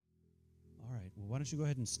Why don't you go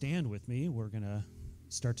ahead and stand with me? We're going to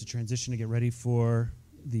start to transition to get ready for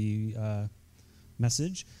the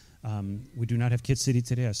message. We do not have Kid City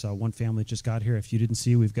today. I saw one family just got here. If you didn't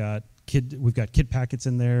see, we've got kid packets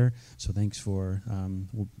in there. So thanks for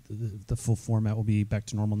the full format will be back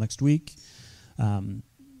to normal next week.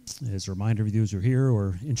 As a reminder of those who are here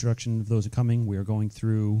or introduction of those who are coming, we are going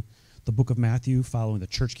through the book of Matthew, following the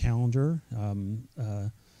church calendar,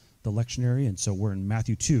 the lectionary, and so we're in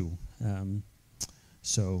Matthew 2.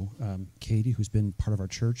 Katie, who's been part of our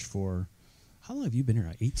church for, how long have you been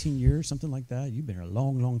here? 18 years, something like that? You've been here a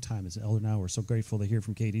long, long time as an elder now. We're so grateful to hear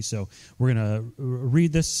from Katie. So we're going to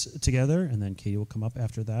read this together, and then Katie will come up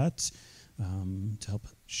after that to help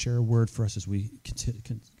share a word for us as we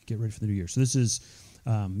get ready for the new year. So this is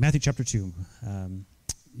Matthew chapter 2.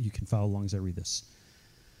 You can follow along as I read this.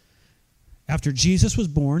 After Jesus was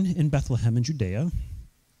born in Bethlehem in Judea,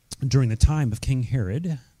 during the time of King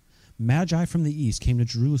Herod, Magi from the east came to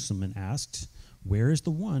Jerusalem and asked, "Where is the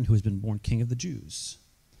one who has been born King of the Jews?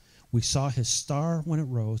 We saw his star when it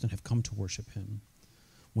rose and have come to worship him."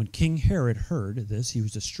 When King Herod heard this, he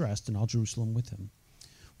was distressed, and all Jerusalem with him.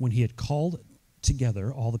 When he had called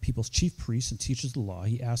together all the people's chief priests and teachers of the law,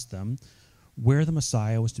 he asked them where the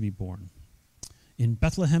Messiah was to be born. "In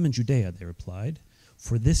Bethlehem in Judea," they replied,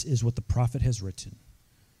 "for this is what the prophet has written.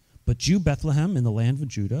 But you, Bethlehem, in the land of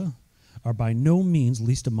Judah, are by no means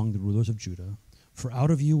least among the rulers of Judah, for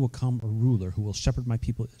out of you will come a ruler who will shepherd my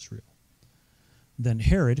people Israel." Then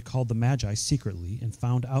Herod called the Magi secretly and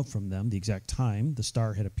found out from them the exact time the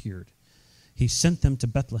star had appeared. He sent them to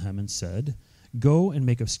Bethlehem and said, "Go and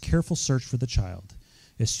make a careful search for the child.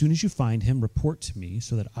 As soon as you find him, report to me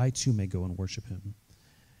so that I too may go and worship him."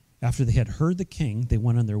 After they had heard the king, they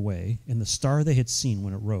went on their way, and the star they had seen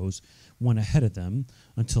when it rose went ahead of them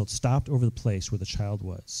until it stopped over the place where the child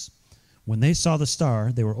was. When they saw the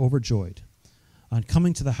star, they were overjoyed. On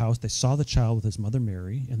coming to the house, they saw the child with his mother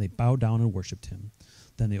Mary, and they bowed down and worshipped him.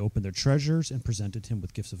 Then they opened their treasures and presented him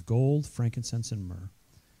with gifts of gold, frankincense, and myrrh.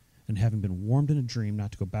 And having been warned in a dream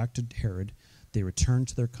not to go back to Herod, they returned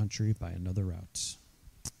to their country by another route.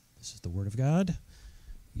 This is the word of God.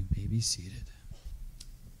 You may be seated.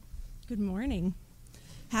 Good morning.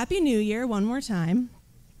 Happy New Year one more time.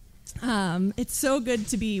 It's so good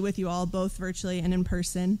to be with you all, both virtually and in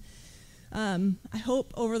person. I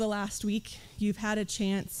hope over the last week you've had a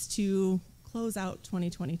chance to close out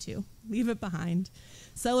 2022, leave it behind,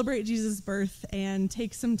 celebrate Jesus' birth, and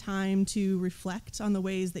take some time to reflect on the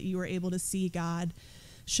ways that you were able to see God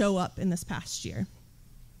show up in this past year.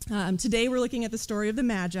 Today we're looking at the story of the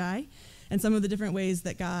Magi and some of the different ways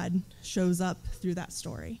that God shows up through that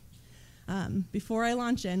story. Before I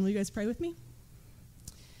launch in, will you guys pray with me?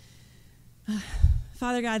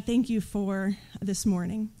 Father God, thank you for this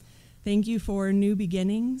morning. Thank you for new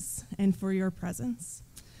beginnings and for your presence.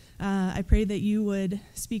 I pray that you would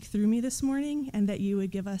speak through me this morning and that you would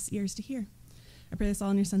give us ears to hear. I pray this all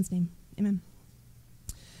in your son's name. Amen.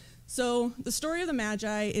 So the story of the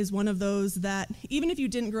Magi is one of those that even if you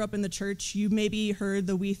didn't grow up in the church, you maybe heard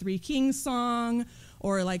the We Three Kings song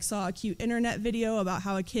or saw a cute internet video about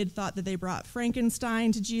how a kid thought that they brought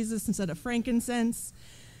Frankenstein to Jesus instead of frankincense.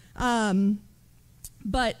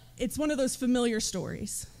 But it's one of those familiar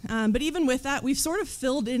stories. But even with that, we've sort of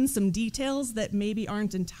filled in some details that maybe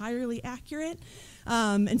aren't entirely accurate.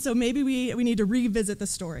 And so maybe we need to revisit the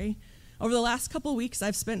story. Over the last couple weeks,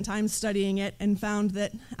 I've spent time studying it and found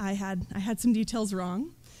that I had some details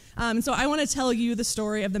wrong. So I want to tell you the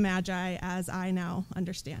story of the Magi as I now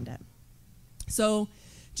understand it. So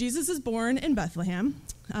Jesus is born in Bethlehem.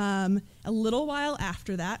 A little while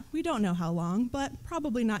after that, we don't know how long, but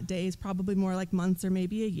probably not days, probably more like months or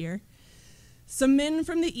maybe a year, some men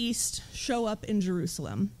from the east show up in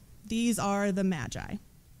Jerusalem. These are the Magi.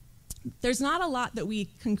 There's not a lot that we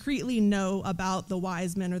concretely know about the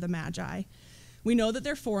wise men or the Magi. We know that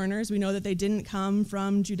they're foreigners. We know that they didn't come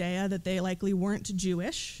from Judea, that they likely weren't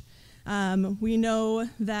Jewish. We know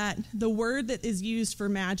that the word that is used for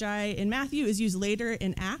Magi in Matthew is used later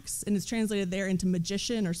in Acts and is translated there into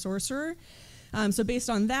magician or sorcerer. So based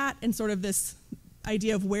on that and sort of this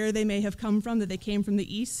idea of where they may have come from, that they came from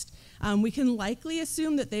the east, we can likely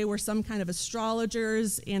assume that they were some kind of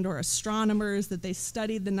astrologers and or astronomers, that they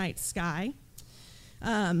studied the night sky.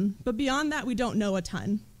 But beyond that, we don't know a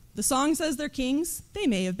ton. The song says they're kings. They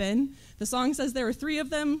may have been. The song says there were 3 of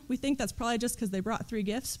them. We think that's probably just because they brought 3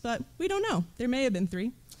 gifts, but we don't know. There may have been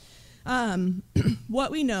 3.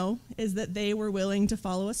 What we know is that they were willing to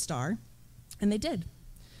follow a star, and they did.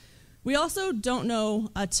 We also don't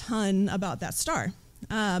know a ton about that star.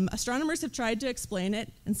 Astronomers have tried to explain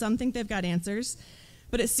it, and some think they've got answers.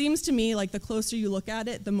 But it seems to me like the closer you look at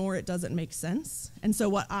it, the more it doesn't make sense. And so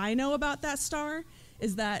what I know about that star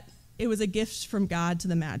is that it was a gift from God to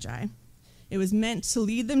the Magi. It was meant to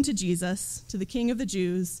lead them to Jesus, to the King of the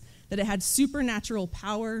Jews, that it had supernatural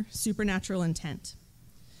power, supernatural intent.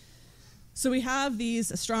 So we have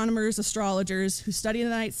these astronomers, astrologers who study the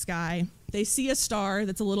night sky. They see a star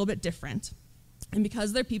that's a little bit different. And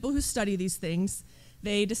because they're people who study these things,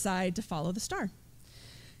 they decide to follow the star.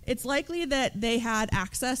 It's likely that they had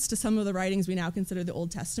access to some of the writings we now consider the Old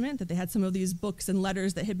Testament, that they had some of these books and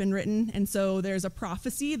letters that had been written, and so there's a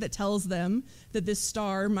prophecy that tells them that this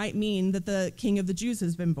star might mean that the King of the Jews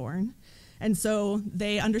has been born. And so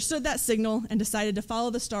they understood that signal and decided to follow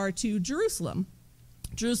the star to Jerusalem.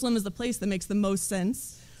 Jerusalem is the place that makes the most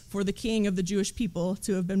sense for the King of the Jewish people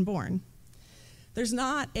to have been born. There's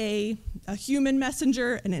not a human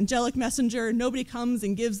messenger, an angelic messenger. Nobody comes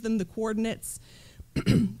and gives them the coordinates.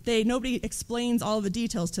 Nobody explains all the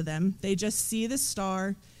details to them. They just see this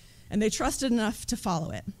star, and they trust it enough to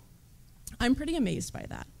follow it. I'm pretty amazed by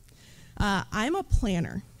that. I'm a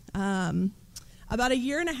planner. About a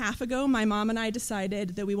year and a half ago, my mom and I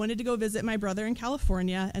decided that we wanted to go visit my brother in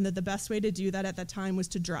California, and that the best way to do that at that time was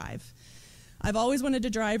to drive. I've always wanted to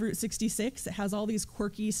drive Route 66. It has all these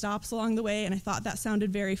quirky stops along the way, and I thought that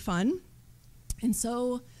sounded very fun. And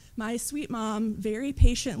so my sweet mom, very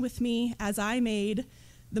patient with me as I made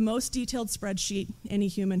the most detailed spreadsheet any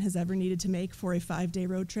human has ever needed to make for a 5-day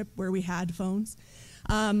road trip where we had phones.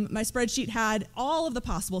 My spreadsheet had all of the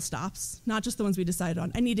possible stops, not just the ones we decided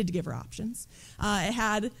on. I needed to give her options. It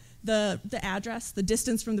had the address, the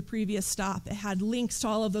distance from the previous stop. It had links to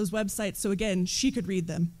all of those websites, so again, she could read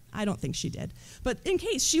them. I don't think she did. But in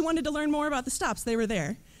case she wanted to learn more about the stops, they were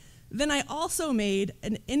there. Then I also made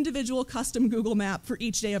an individual custom Google map for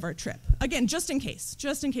each day of our trip. Again, just in case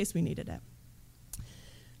we needed it.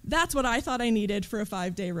 That's what I thought I needed for a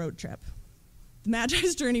 5-day road trip. The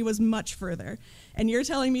Magi's journey was much further, and you're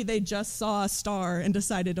telling me they just saw a star and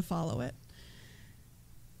decided to follow it.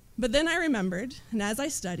 But then I remembered, and as I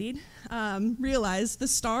studied, realized the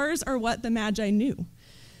stars are what the Magi knew.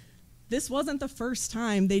 This wasn't the first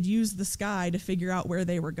time they'd used the sky to figure out where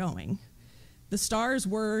they were going. The stars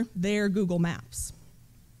were their Google Maps.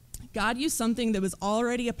 God used something that was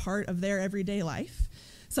already a part of their everyday life,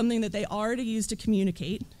 something that they already used to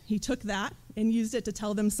communicate. He took that and used it to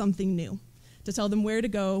tell them something new, to tell them where to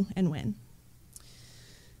go and when.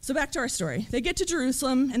 So back to our story. They get to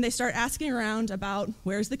Jerusalem and they start asking around about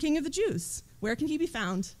where's the King of the Jews? Where can he be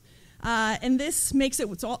found? And this makes it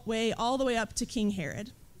all the way up to King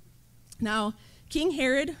Herod. Now, King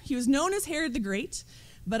Herod, he was known as Herod the Great,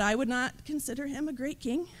 but I would not consider him a great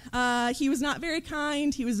king. He was not very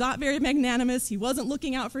kind. He was not very magnanimous. He wasn't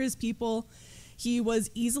looking out for his people. He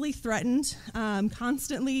was easily threatened,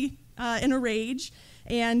 constantly in a rage,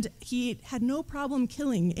 and he had no problem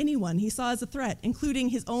killing anyone he saw as a threat, including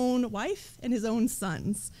his own wife and his own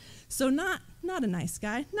sons. So not a nice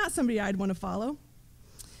guy, not somebody I'd want to follow.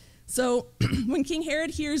 So when King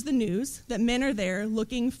Herod hears the news that men are there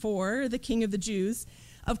looking for the King of the Jews,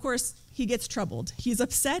 of course, he gets troubled. He's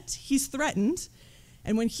upset, he's threatened,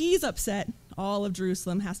 and when he's upset, all of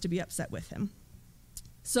Jerusalem has to be upset with him.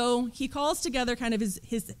 So he calls together kind of his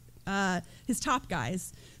top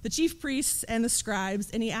guys, the chief priests and the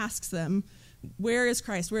scribes, and he asks them, where is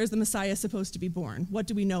Christ? Where is the Messiah supposed to be born? What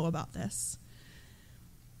do we know about this?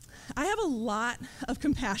 I have a lot of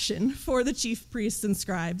compassion for the chief priests and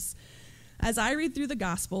scribes. As I read through the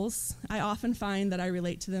Gospels, I often find that I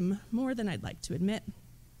relate to them more than I'd like to admit.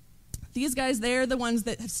 These guys, they're the ones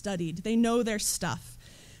that have studied. They know their stuff.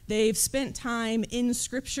 They've spent time in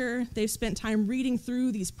Scripture. They've spent time reading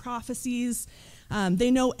through these prophecies.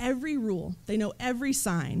 They know every rule. They know every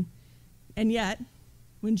sign. And yet,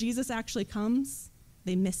 when Jesus actually comes,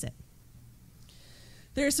 they miss it.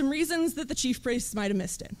 There are some reasons that the chief priests might have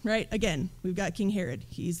missed it, right? Again, we've got King Herod.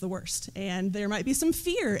 He's the worst. And there might be some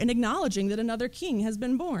fear in acknowledging that another king has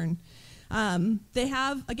been born. They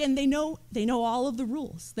know all of the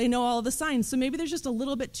rules. They know all of the signs. So maybe there's just a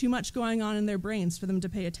little bit too much going on in their brains for them to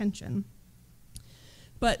pay attention.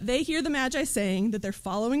 But they hear the Magi saying that they're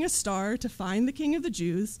following a star to find the King of the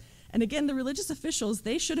Jews. And again, the religious officials,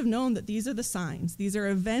 they should have known that these are the signs. These are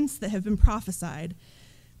events that have been prophesied.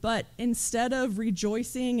 But instead of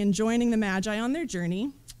rejoicing and joining the Magi on their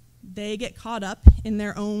journey, they get caught up in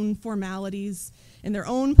their own formalities, in their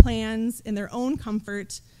own plans, in their own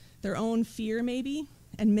comfort, their own fear maybe,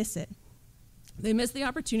 and miss it. They miss the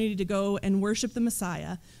opportunity to go and worship the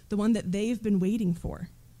Messiah, the one that they've been waiting for.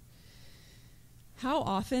 How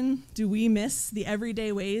often do we miss the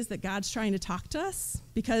everyday ways that God's trying to talk to us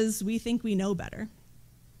because we think we know better?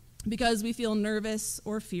 because we feel nervous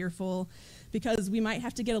or fearful, because we might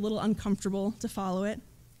have to get a little uncomfortable to follow it.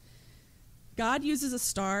 God uses a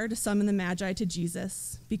star to summon the Magi to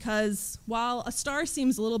Jesus because while a star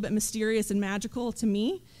seems a little bit mysterious and magical to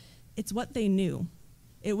me, it's what they knew.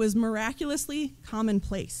 It was miraculously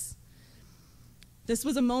commonplace. This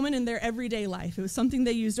was a moment in their everyday life. It was something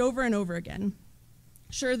they used over and over again.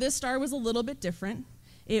 Sure, this star was a little bit different.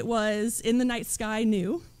 It was in the night sky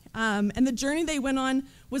new, and the journey they went on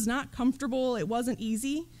was not comfortable. It wasn't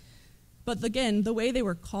easy. But again, the way they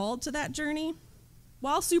were called to that journey,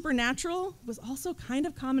 while supernatural, was also kind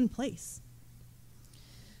of commonplace.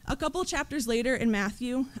 A couple chapters later in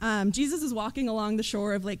Matthew, Jesus is walking along the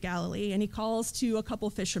shore of Lake Galilee, and he calls to a couple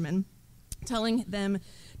fishermen, telling them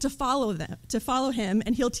to follow him,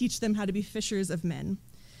 and he'll teach them how to be fishers of men.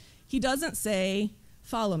 He doesn't say,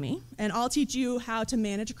 "Follow me, and I'll teach you how to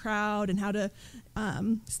manage a crowd and how to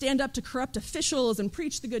stand up to corrupt officials and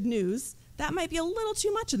preach the good news." That might be a little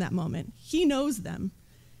too much in that moment. He knows them.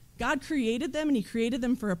 God created them, and he created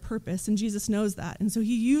them for a purpose, and Jesus knows that. And so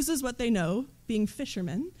he uses what they know, being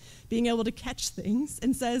fishermen, being able to catch things,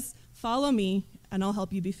 and says, "Follow me, and I'll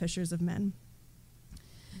help you be fishers of men."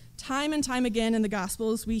 Time and time again in the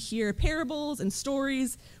Gospels, we hear parables and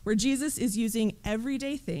stories where Jesus is using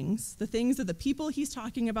everyday things, the things that the people he's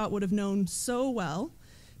talking about would have known so well,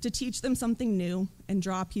 to teach them something new and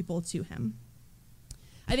draw people to him.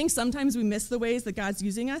 I think sometimes we miss the ways that God's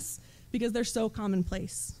using us because they're so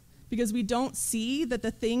commonplace, because we don't see that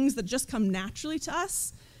the things that just come naturally to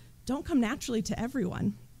us don't come naturally to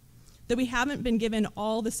everyone, that we haven't been given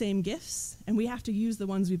all the same gifts, and we have to use the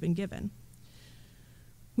ones we've been given.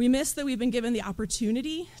 We miss that we've been given the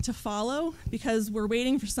opportunity to follow because we're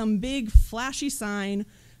waiting for some big, flashy sign,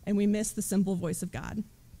 and we miss the simple voice of God.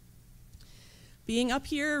 Being up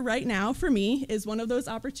here right now, for me, is one of those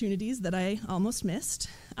opportunities that I almost missed.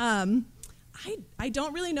 I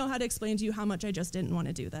don't really know how to explain to you how much I just didn't want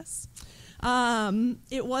to do this.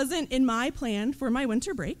 It wasn't in my plan for my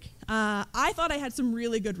winter break. I thought I had some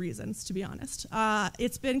really good reasons, to be honest.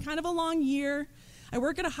 It's been kind of a long year. I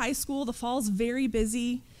work at a high school. The fall's very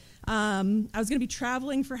busy. I was going to be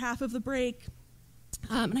traveling for half of the break.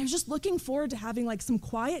 And I was just looking forward to having like some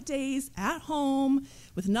quiet days at home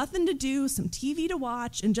with nothing to do, some TV to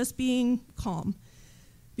watch, and just being calm.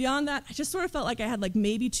 Beyond that, I just sort of felt like I had like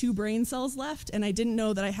maybe 2 brain cells left, and I didn't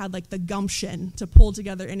know that I had like the gumption to pull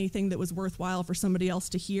together anything that was worthwhile for somebody else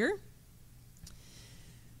to hear.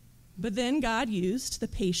 But then God used the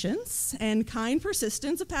patience and kind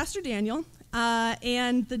persistence of Pastor Daniel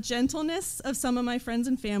and the gentleness of some of my friends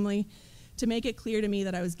and family to make it clear to me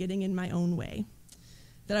that I was getting in my own way,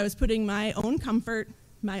 that I was putting my own comfort,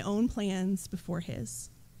 my own plans before his.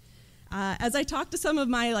 As I talked to some of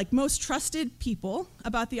my most trusted people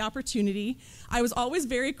about the opportunity, I was always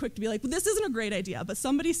very quick to be like, well, this isn't a great idea, but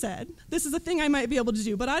somebody said, this is a thing I might be able to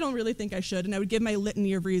do, but I don't really think I should, and I would give my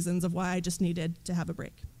litany of reasons of why I just needed to have a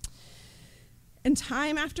break. And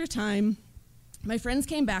time after time, my friends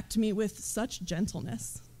came back to me with such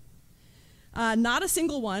gentleness. Not a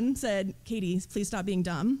single one said, Katie, please stop being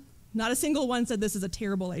dumb. Not a single one said this is a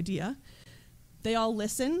terrible idea. They all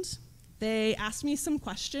listened. They asked me some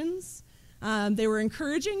questions. They were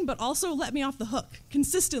encouraging, but also let me off the hook.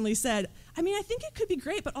 Consistently said, I think it could be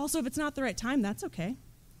great, but also if it's not the right time, that's okay.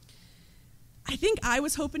 I think I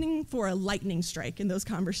was hoping for a lightning strike in those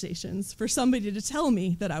conversations, for somebody to tell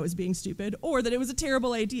me that I was being stupid or that it was a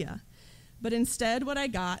terrible idea. But instead, what I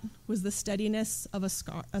got was the steadiness of a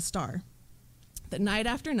star. That night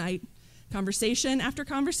after night, conversation after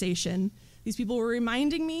conversation, these people were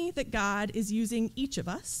reminding me that God is using each of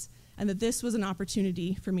us and that this was an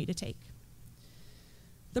opportunity for me to take.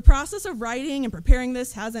 The process of writing and preparing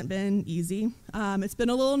this hasn't been easy. It's been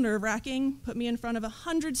a little nerve-wracking. Put me in front of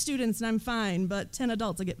 100 students and I'm fine, but 10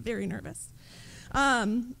 adults, I get very nervous.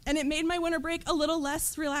 And it made my winter break a little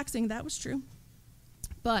less relaxing. That was true.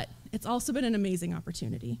 But it's also been an amazing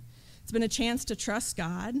opportunity. It's been a chance to trust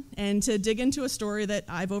God and to dig into a story that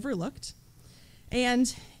I've overlooked.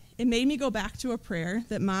 And it made me go back to a prayer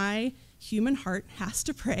that my human heart has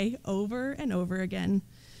to pray over and over again.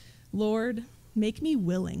 Lord, make me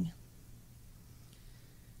willing.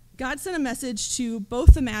 God sent a message to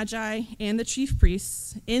both the Magi and the chief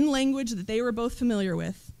priests in language that they were both familiar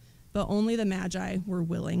with, but only the Magi were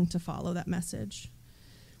willing to follow that message.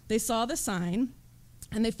 They saw the sign,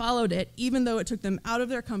 and they followed it, even though it took them out of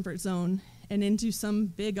their comfort zone and into some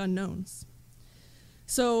big unknowns.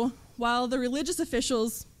 So while the religious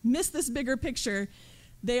officials miss this bigger picture,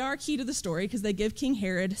 they are key to the story because they give King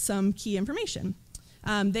Herod some key information.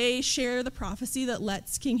 They share the prophecy that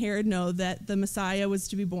lets King Herod know that the Messiah was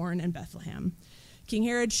to be born in Bethlehem. King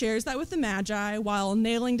Herod shares that with the Magi while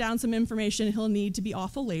nailing down some information he'll need to be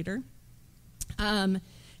awful later. And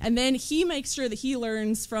then he makes sure that he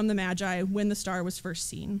learns from the Magi when the star was first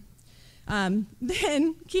seen.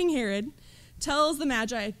 Then King Herod tells the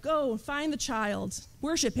Magi, go find the child,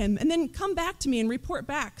 worship him, and then come back to me and report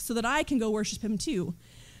back so that I can go worship him too.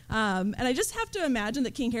 And I just have to imagine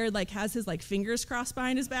that King Herod has his fingers crossed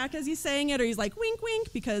behind his back as he's saying it, or he's wink,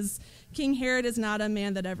 wink, because King Herod is not a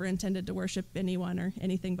man that ever intended to worship anyone or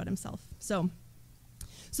anything but himself. So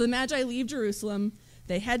the Magi leave Jerusalem,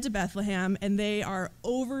 they head to Bethlehem, and they are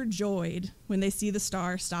overjoyed when they see the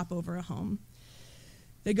star stop over a home.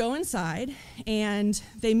 They go inside, and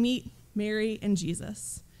they meet Mary and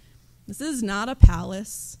Jesus. This is not a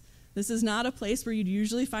palace. This is not a place where you'd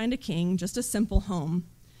usually find a king, just a simple home.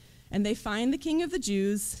 And they find the King of the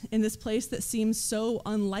Jews in this place that seems so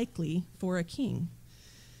unlikely for a king.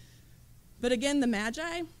 But again, the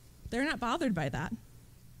Magi, they're not bothered by that.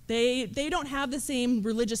 They don't have the same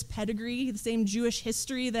religious pedigree, the same Jewish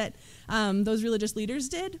history that those religious leaders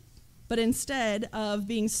did. But instead of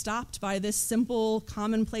being stopped by this simple,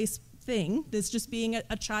 commonplace thing, this just being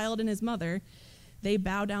a child and his mother, they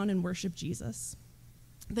bow down and worship Jesus.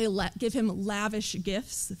 They give him lavish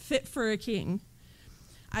gifts fit for a king.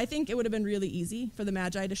 I think it would have been really easy for the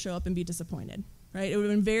Magi to show up and be disappointed, right? It would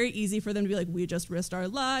have been very easy for them to be we just risked our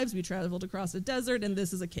lives, we traveled across the desert, and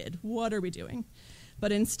this is a kid. What are we doing?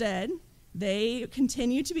 But instead, they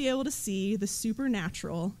continue to be able to see the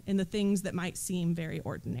supernatural in the things that might seem very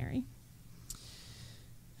ordinary.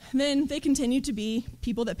 Then they continue to be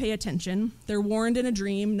people that pay attention. They're warned in a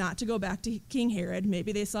dream not to go back to King Herod.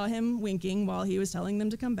 Maybe they saw him winking while he was telling them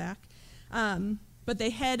to come back. But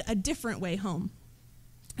they head a different way home.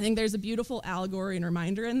 I think there's a beautiful allegory and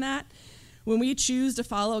reminder in that. When we choose to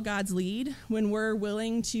follow God's lead, when we're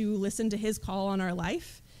willing to listen to his call on our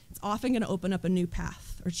life, it's often going to open up a new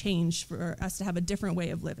path or change for us to have a different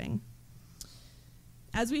way of living.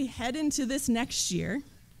 As we head into this next year,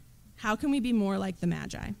 how can we be more like the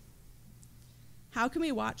Magi? How can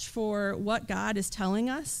we watch for what God is telling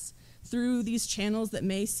us through these channels that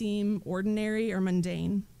may seem ordinary or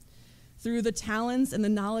mundane? Through the talents and the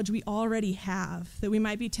knowledge we already have that we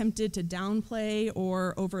might be tempted to downplay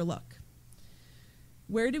or overlook?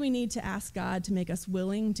 Where do we need to ask God to make us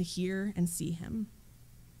willing to hear and see him?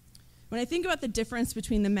 When I think about the difference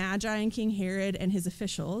between the Magi and King Herod and his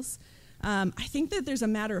officials, I think that there's a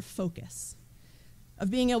matter of focus,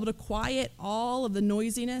 of being able to quiet all of the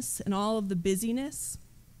noisiness and all of the busyness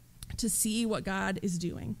to see what God is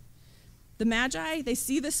doing. The Magi, they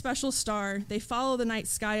see this special star, they follow the night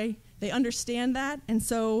sky, they understand that, and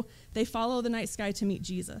so they follow the night sky to meet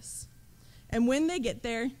Jesus. And when they get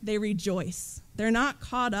there, they rejoice. They're not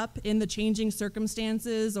caught up in the changing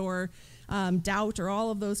circumstances or doubt or all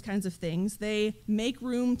of those kinds of things. They make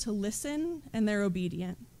room to listen, and they're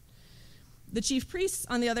obedient. The chief priests,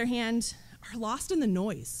 on the other hand, are lost in the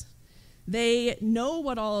noise. They know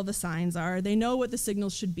what all of the signs are. They know what the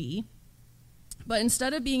signals should be. But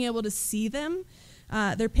instead of being able to see them,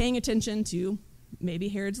 they're paying attention to maybe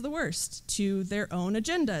Herod's the worst, to their own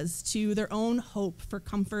agendas, to their own hope for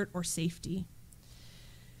comfort or safety.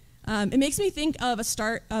 It makes me think of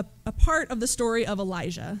a part of the story of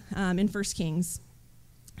Elijah in 1 Kings.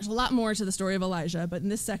 There's a lot more to the story of Elijah, but in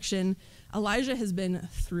this section, Elijah has been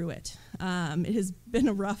through it. It has been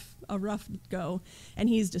a rough go, and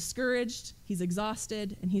he's discouraged, he's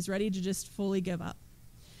exhausted, and he's ready to just fully give up.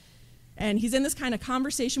 And he's in this kind of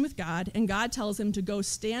conversation with God, and God tells him to go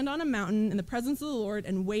stand on a mountain in the presence of the Lord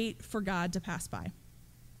and wait for God to pass by.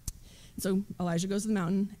 So Elijah goes to the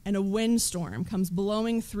mountain, and a windstorm comes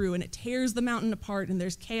blowing through, and it tears the mountain apart, and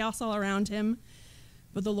there's chaos all around him.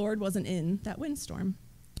 But the Lord wasn't in that windstorm.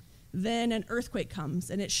 Then an earthquake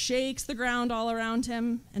comes, and it shakes the ground all around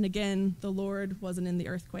him, and again, the Lord wasn't in the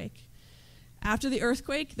earthquake. After the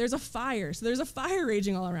earthquake, there's a fire. So there's a fire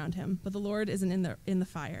raging all around him, but the Lord isn't in the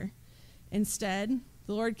fire. Instead,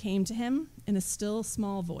 the Lord came to him in a still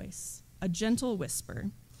small voice, a gentle whisper.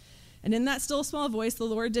 And in that still small voice, the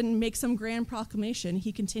Lord didn't make some grand proclamation.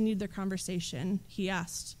 He continued their conversation. He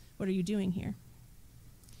asked, "What are you doing here?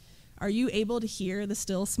 Are you able to hear the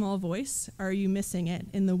still small voice? Or are you missing it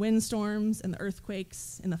in the windstorms and the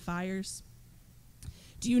earthquakes and the fires?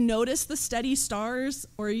 Do you notice the steady stars?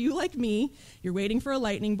 Or are you like me? You're waiting for a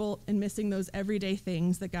lightning bolt and missing those everyday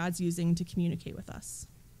things that God's using to communicate with us?"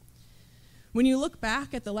 When you look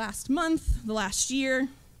back at the last month, the last year,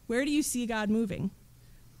 where do you see God moving?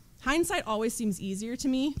 Hindsight always seems easier to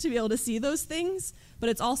me to be able to see those things, but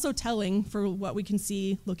it's also telling for what we can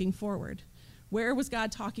see looking forward. Where was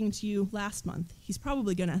God talking to you last month? He's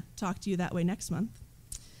probably going to talk to you that way next month.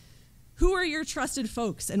 Who are your trusted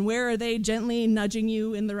folks, and where are they gently nudging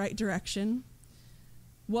you in the right direction?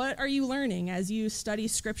 What are you learning as you study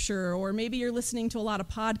scripture, or maybe you're listening to a lot of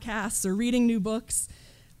podcasts or reading new books?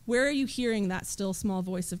 Where are you hearing that still small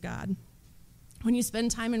voice of God? When you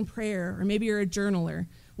spend time in prayer, or maybe you're a journaler,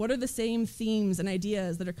 what are the same themes and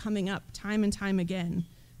ideas that are coming up time and time again?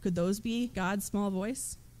 Could those be God's small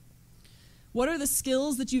voice? What are the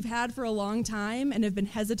skills that you've had for a long time and have been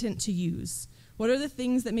hesitant to use? What are the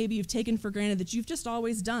things that maybe you've taken for granted that you've just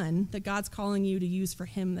always done that God's calling you to use for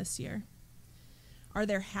him this year? Are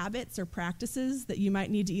there habits or practices that you might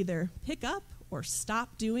need to either pick up or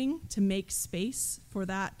stop doing to make space for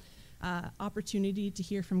that opportunity to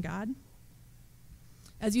hear from God?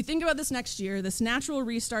 As you think about this next year, this natural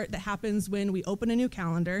restart that happens when we open a new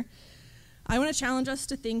calendar, I want to challenge us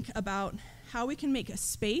to think about how we can make a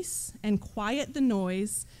space and quiet the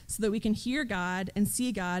noise so that we can hear God and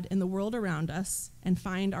see God in the world around us and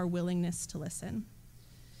find our willingness to listen.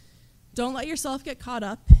 Don't let yourself get caught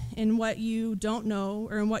up in what you don't know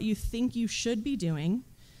or in what you think you should be doing.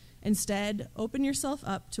 Instead, open yourself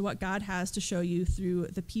up to what God has to show you through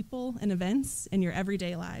the people and events in your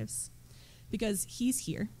everyday lives. Because he's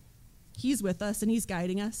here, he's with us, and he's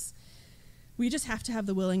guiding us. We just have to have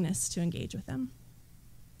the willingness to engage with him.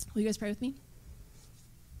 Will you guys pray with me?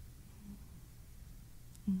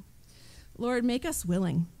 Lord, make us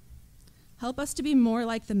willing. Help us to be more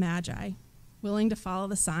like the Magi, willing to follow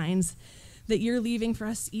the signs that you're leaving for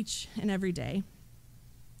us each and every day.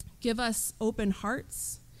 Give us open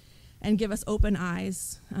hearts and give us open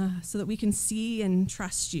eyes so that we can see and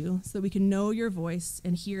trust you, so that we can know your voice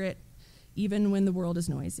and hear it even when the world is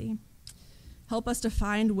noisy. Help us to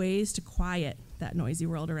find ways to quiet that noisy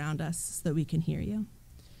world around us so that we can hear you.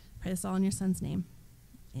 Pray this all in your son's name.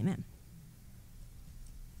 Amen.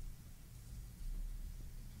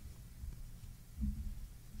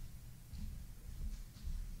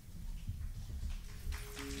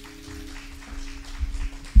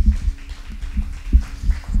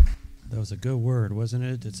 That was a good word, wasn't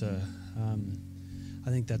it? It's I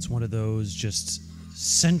think that's one of those just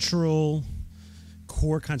central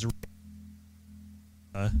core kinds of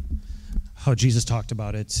how Jesus talked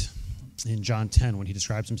about it in John 10 when he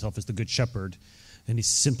describes himself as the good shepherd, and he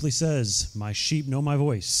simply says, "My sheep know my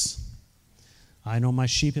voice. I know my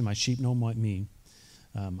sheep, and my sheep know me."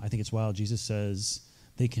 I think it's wild. Jesus says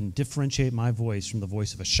they can differentiate my voice from the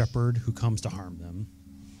voice of a shepherd who comes to harm them.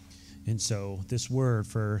 And so this word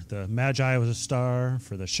for the Magi was a star,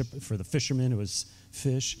 for the fishermen it was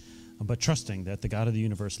fish, but trusting that the God of the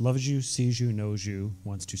universe loves you, sees you, knows you,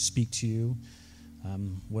 wants to speak to you.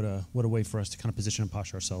 What a way for us to kind of position and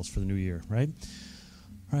posture ourselves for the new year, right?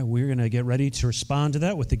 All right, we're going to get ready to respond to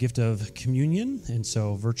that with the gift of communion. And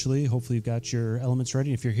so virtually, hopefully you've got your elements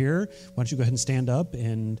ready. If you're here, why don't you go ahead and stand up?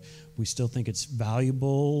 And we still think it's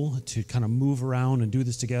valuable to kind of move around and do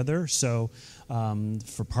this together. So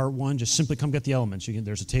for part one, just simply come get the elements.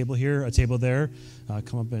 There's a table here, a table there.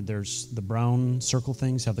 Come up and there's the brown circle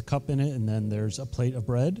things, have the cup in it, and then there's a plate of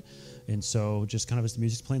bread. And so just kind of as the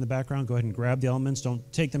music's playing in the background, go ahead and grab the elements. Don't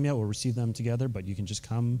take them yet. We'll receive them together, but you can just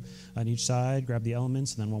come on each side, grab the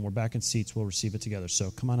elements, and then when we're back in seats, we'll receive it together.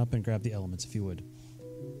 So come on up and grab the elements if you would.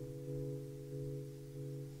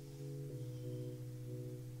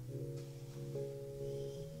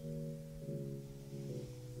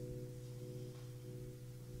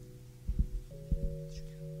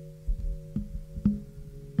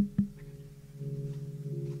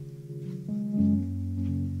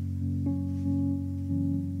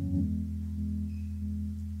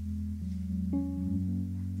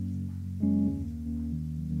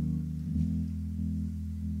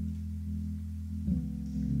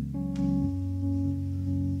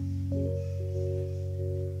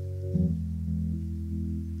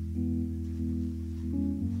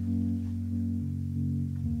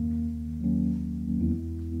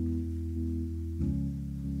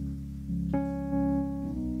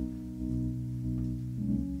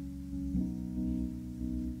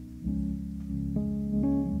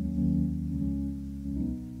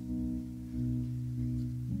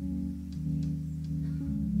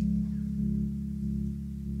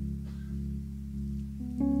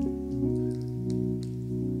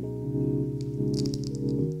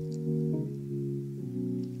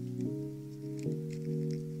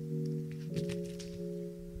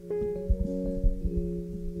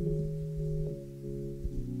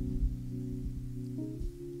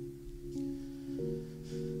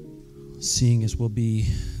 Seeing as we'll be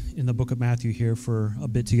in the book of Matthew here for a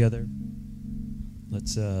bit together,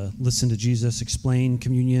 let's listen to Jesus explain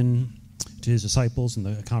communion to his disciples in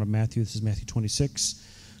the account of Matthew. This is Matthew 26.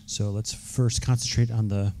 So let's first concentrate on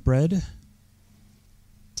the bread.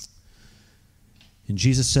 And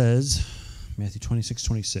Jesus says, Matthew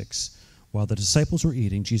 26:26, while the disciples were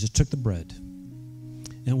eating, Jesus took the bread.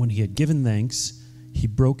 And when he had given thanks, he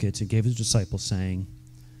broke it and gave it to the disciples, saying,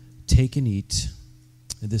 take and eat,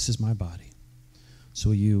 this is my body. So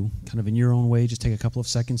will you, kind of in your own way, just take a couple of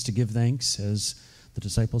seconds to give thanks as the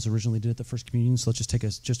disciples originally did at the first communion? So let's just take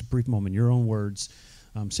just a brief moment, your own words.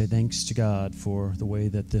 Say thanks to God for the way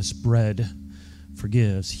that this bread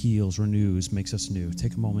forgives, heals, renews, makes us new.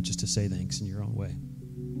 Take a moment just to say thanks in your own way.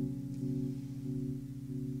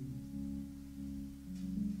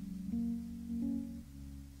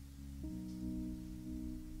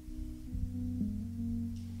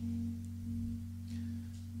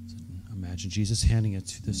 Imagine Jesus handing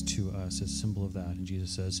this to us as a symbol of that. And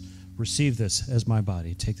Jesus says, receive this as my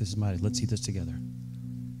body. Take this as my body. Let's eat this together.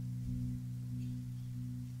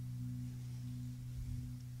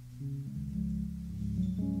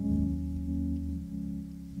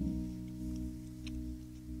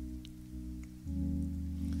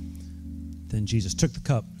 Then Jesus took the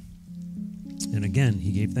cup. And again,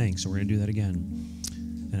 he gave thanks. So we're going to do that again.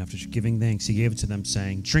 And after giving thanks, he gave it to them,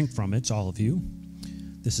 saying, drink from it, all of you.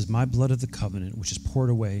 This is my blood of the covenant, which is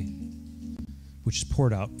poured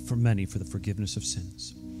out for many for the forgiveness of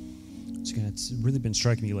sins. So again, it's really been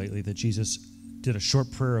striking me lately that Jesus did a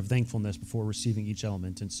short prayer of thankfulness before receiving each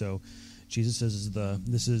element. And so Jesus says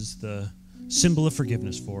this is the symbol of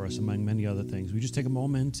forgiveness for us, among many other things. We just take a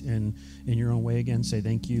moment and in your own way again, say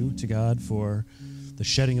thank you to God for the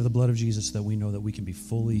shedding of the blood of Jesus so that we know that we can be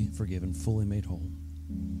fully forgiven, fully made whole.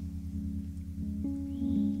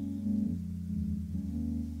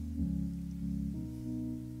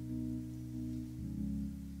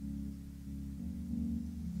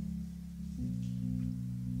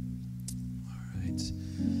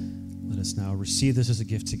 Let us now receive this as a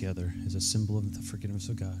gift together, as a symbol of the forgiveness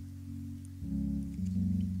of God.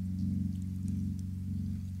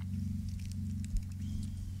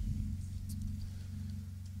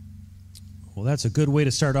 Well, that's a good way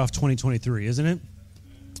to start off 2023, isn't it?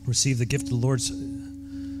 Receive the gift of the Lord's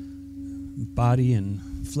body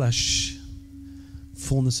and flesh,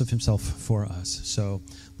 fullness of himself for us. So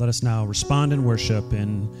let us now respond in worship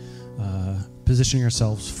and positioning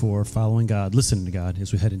ourselves for following God, listening to God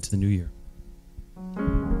as we head into the new year.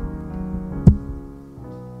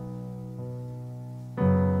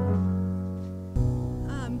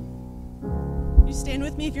 You stand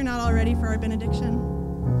with me if you're not already for our benediction.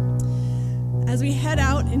 As we head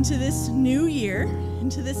out into this new year,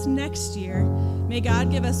 into this next year, may God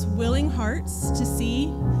give us willing hearts to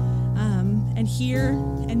see and hear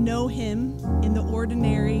and know him in the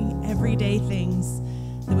ordinary, everyday things.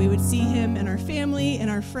 That we would see him in our family, in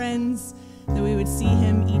our friends, that we would see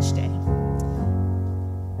him each day.